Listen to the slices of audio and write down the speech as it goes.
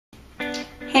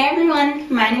everyone,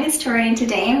 my name is Tori and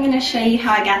today I'm going to show you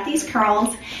how I got these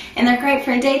curls, and they're great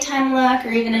for a daytime look or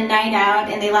even a night out,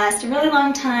 and they last a really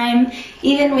long time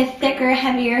even with thicker,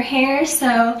 heavier hair,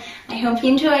 so I hope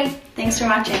you enjoy. Thanks for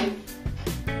watching.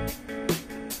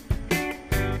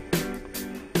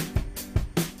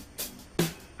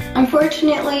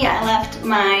 Unfortunately, I left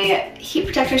my heat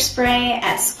protector spray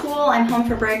at school. I'm home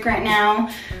for break right now,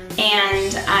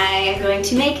 and I am going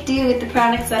to make do with the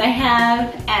products that I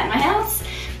have at my house.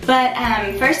 But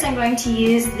first I'm going to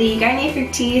use the Garnier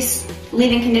Fructis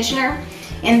leave-in conditioner,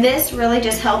 and this really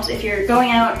just helps if you're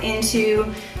going out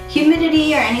into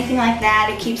humidity or anything like that.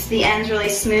 It keeps the ends really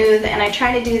smooth, and I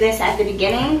try to do this at the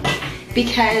beginning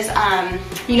because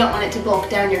you don't want it to bulk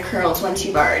down your curls once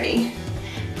you've already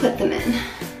put them in.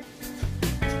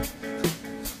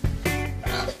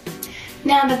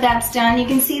 Now that that's done, you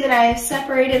can see that I've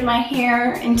separated my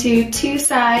hair into two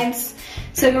sides.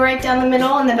 So go right down the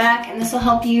middle and the back, and this will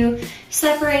help you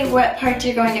separate what parts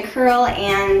you're going to curl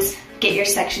and get your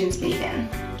sections even.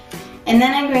 And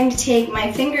then I'm going to take my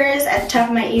fingers at the top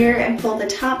of my ear and pull the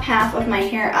top half of my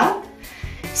hair up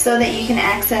so that you can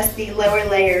access the lower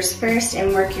layers first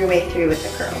and work your way through with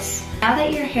the curls. Now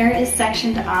that your hair is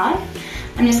sectioned off,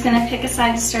 I'm just going to pick a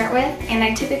side to start with, and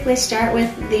I typically start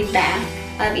with the back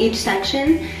of each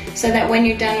section so that when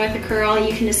you're done with the curl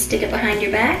you can just stick it behind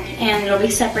your back and it'll be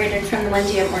separated from the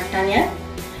ones you haven't worked on yet.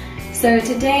 So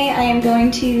today I am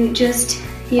going to just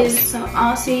use some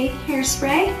Aussie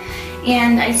hairspray,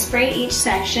 and I spray each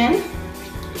section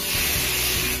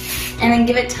and then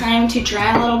give it time to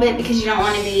dry a little bit because you don't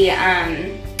want to be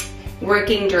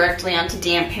working directly onto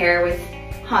damp hair with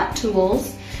hot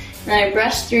tools. Then I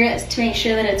brush through it to make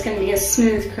sure that it's going to be a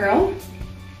smooth curl.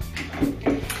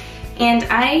 And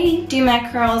I do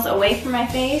my curls away from my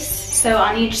face, so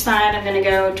on each side I'm going to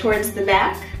go towards the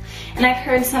back. And I've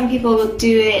heard some people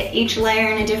do it each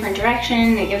layer in a different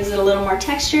direction. It gives it a little more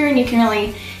texture, and you can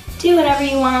really do whatever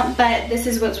you want, but this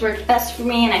is what's worked best for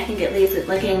me, and I think it leaves it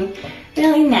looking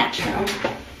really natural.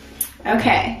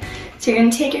 Okay, so you're going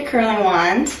to take your curling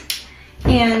wand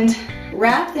and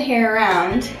wrap the hair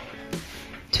around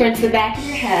towards the back of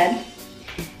your head.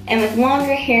 And with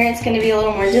longer hair, it's going to be a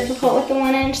little more difficult with the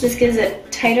 1 inch. This gives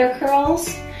it tighter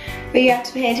curls, but you have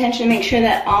to pay attention to make sure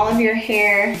that all of your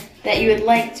hair that you would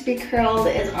like to be curled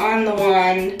is on the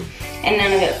wand and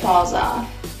none of it falls off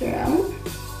through.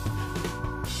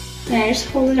 And I just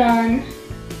hold it on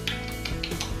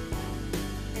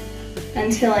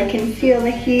until I can feel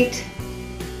the heat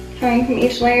coming from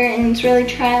each layer, and it's really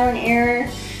trial and error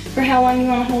for how long you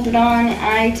want to hold it on.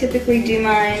 I typically do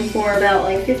mine for about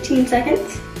like 15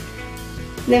 seconds.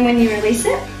 Then when you release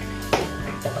it,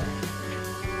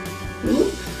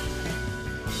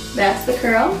 that's the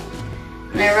curl.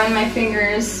 And I run my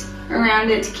fingers around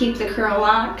it to keep the curl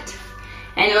locked.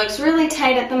 And it looks really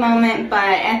tight at the moment, but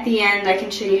at the end I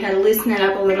can show you how to loosen it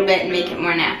up a little bit and make it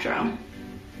more natural.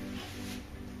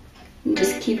 And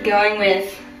just keep going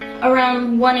with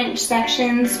around 1 inch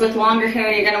sections. With longer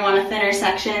hair you're going to want a thinner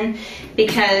section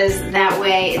because that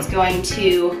way it's going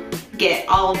to get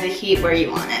all of the heat where you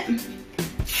want it.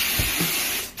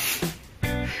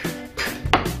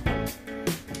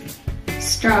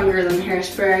 Stronger than the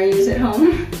hairspray I use at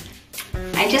home.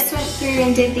 I just went through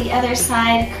and did the other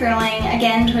side, curling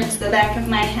again towards the back of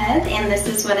my head, and this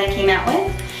is what I came out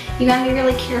with. You gotta be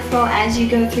really careful as you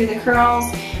go through the curls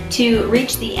to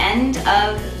reach the end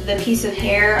of the piece of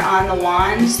hair on the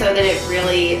wand so that it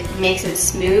really makes it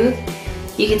smooth.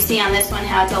 You can see on this one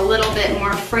how it's a little bit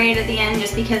more frayed at the end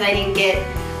just because I didn't get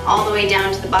all the way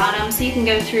down to the bottom, so you can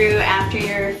go through after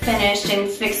you're finished and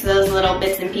fix those little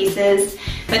bits and pieces,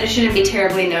 but it shouldn't be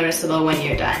terribly noticeable when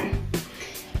you're done.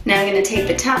 Now I'm going to take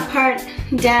the top part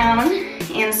down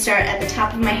and start at the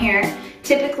top of my hair.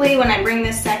 Typically when I bring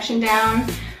this section down,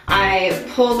 I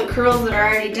pull the curls that are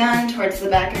already done towards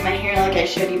the back of my hair like I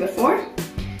showed you before,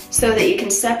 so that you can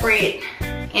separate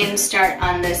and start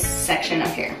on this section of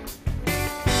hair.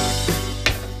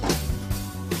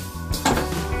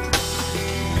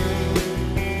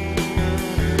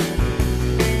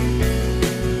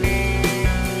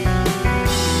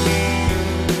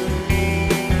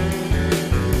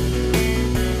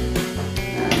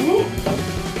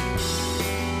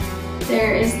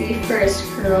 There is the first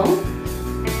curl.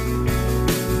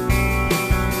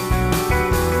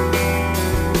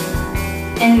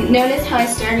 And notice how I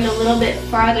started a little bit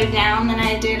farther down than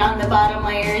I did on the bottom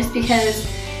layers, because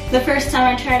the first time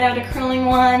I tried out a curling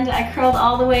wand, I curled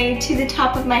all the way to the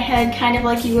top of my head, kind of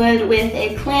like you would with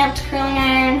a clamped curling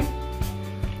iron.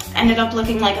 Ended up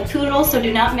looking like a poodle, so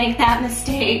do not make that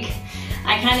mistake.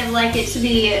 I kind of like it to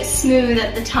be smooth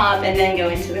at the top and then go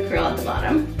into the curl at the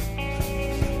bottom.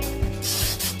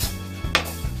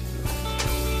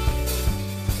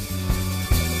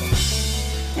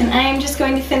 just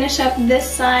going to finish up this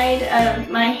side of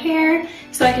my hair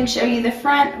so I can show you the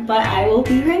front, but I will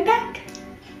be right back.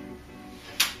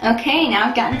 Okay, now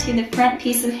I've gotten to the front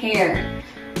piece of hair.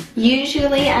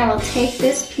 Usually I will take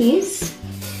this piece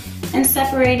and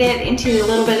separate it into a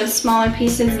little bit of smaller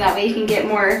pieces, that way you can get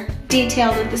more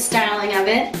detailed with the styling of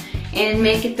it and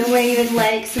make it the way you would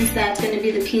like, since that's going to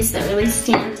be the piece that really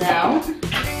stands out.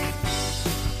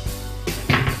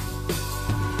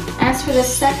 As for the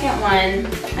second one,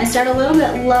 I start a little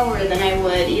bit lower than I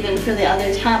would even for the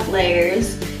other top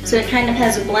layers, so it kind of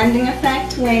has a blending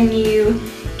effect when you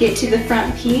get to the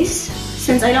front piece.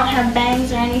 Since I don't have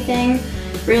bangs or anything,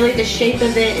 really the shape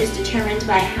of it is determined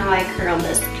by how I curl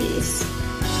this piece.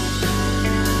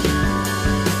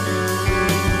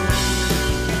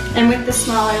 And with the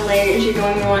smaller layers, you're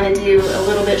going to want to do a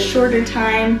little bit shorter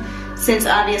time, since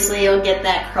obviously you'll get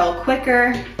that curl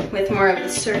quicker with more of the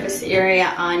surface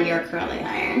area on your curling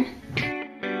iron.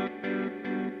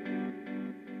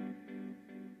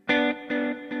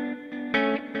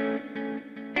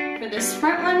 For this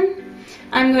front one,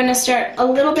 I'm going to start a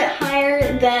little bit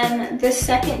higher than the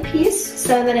second piece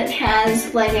so that it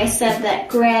has, like I said, that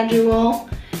gradual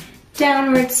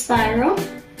downward spiral.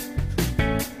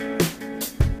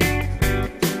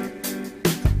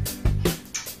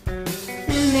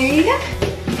 There you go.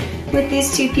 With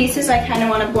these two pieces, I kind of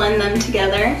want to blend them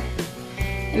together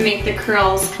and make the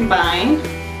curls combine.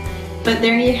 But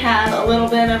there you have a little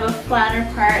bit of a flatter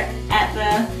part at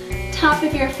the top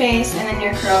of your face, and then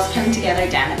your curls come together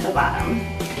down at the bottom.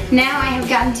 Now I have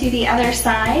gotten to the other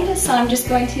side, so I'm just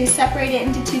going to separate it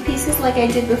into two pieces like I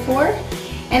did before.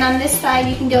 And on this side,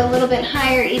 you can go a little bit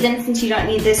higher, even since you don't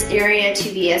need this area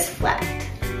to be as flat.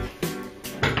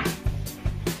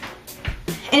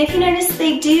 And if you notice,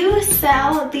 they do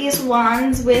sell these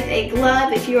wands with a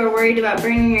glove if you are worried about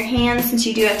burning your hands, since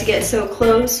you do have to get so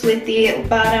close with the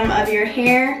bottom of your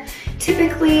hair.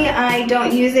 Typically, I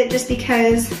don't use it just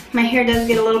because my hair does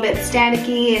get a little bit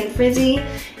staticky and frizzy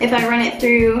if I run it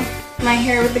through my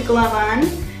hair with the glove on,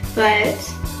 but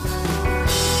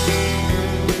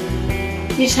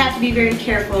you just have to be very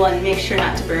careful and make sure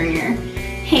not to burn your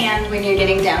hand when you're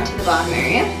getting down to the bottom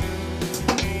area.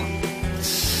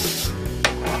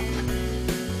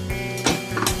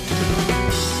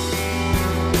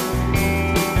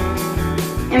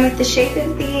 And with the shape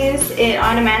of these, it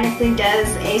automatically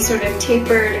does a sort of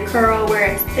tapered curl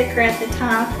where it's thicker at the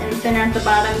top and thinner at the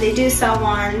bottom. They do sell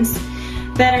wands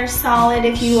that are solid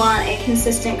if you want a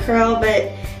consistent curl,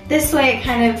 but this way it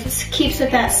kind of keeps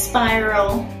with that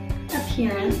spiral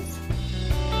appearance.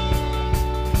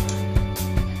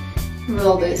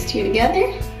 Roll those two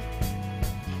together.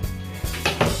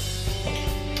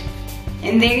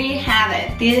 And there you have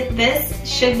it. This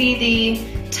should be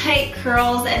the tight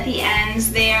curls at the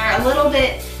ends. They are a little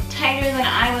bit tighter than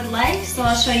I would like, so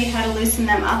I'll show you how to loosen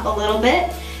them up a little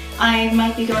bit. I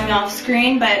might be going off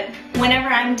screen, but whenever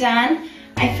I'm done,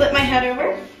 I flip my head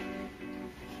over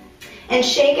and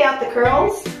shake out the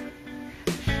curls.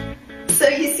 So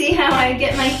you see how I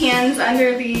get my hands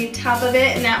under the top of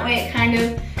it, and that way it kind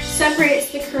of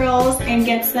separates the curls and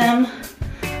gets them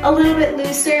a little bit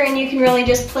looser, and you can really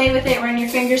just play with it, run your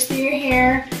fingers through your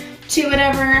hair to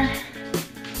whatever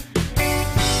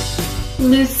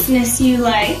looseness you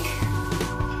like.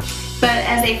 But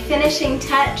as a finishing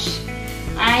touch,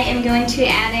 I am going to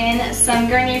add in some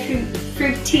Garnier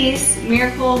Fructis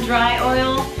Miracle Dry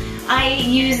Oil. I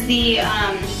use the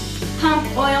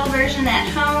pump oil version at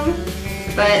home,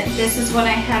 but this is what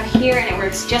I have here, and it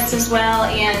works just as well.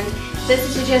 And this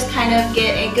is to just kind of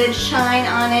get a good shine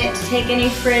on it, to take any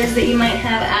frizz that you might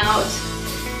have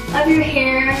out of your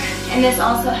hair. And this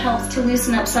also helps to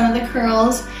loosen up some of the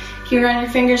curls if you run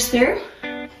your fingers through.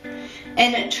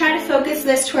 And try to focus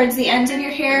this towards the ends of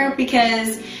your hair,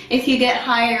 because if you get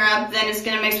higher up, then it's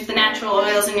going to mix with the natural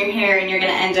oils in your hair and you're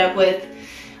going to end up with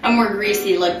a more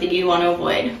greasy look that you want to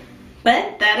avoid.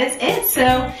 But that is it.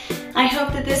 So I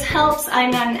hope that this helps.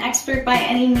 I'm not an expert by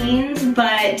any means,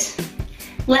 but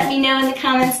let me know in the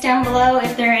comments down below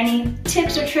if there are any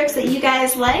tips or tricks that you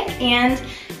guys like, and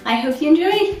I hope you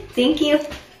enjoy. Thank you.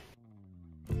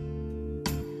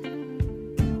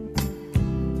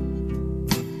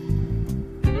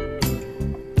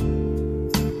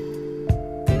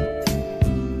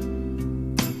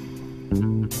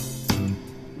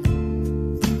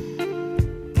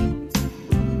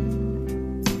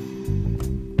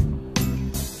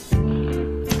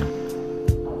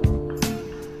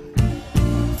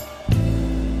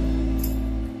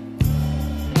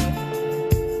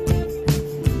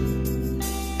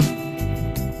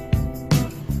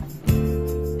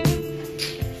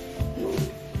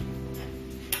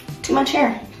 Too much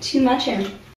hair. Too much hair.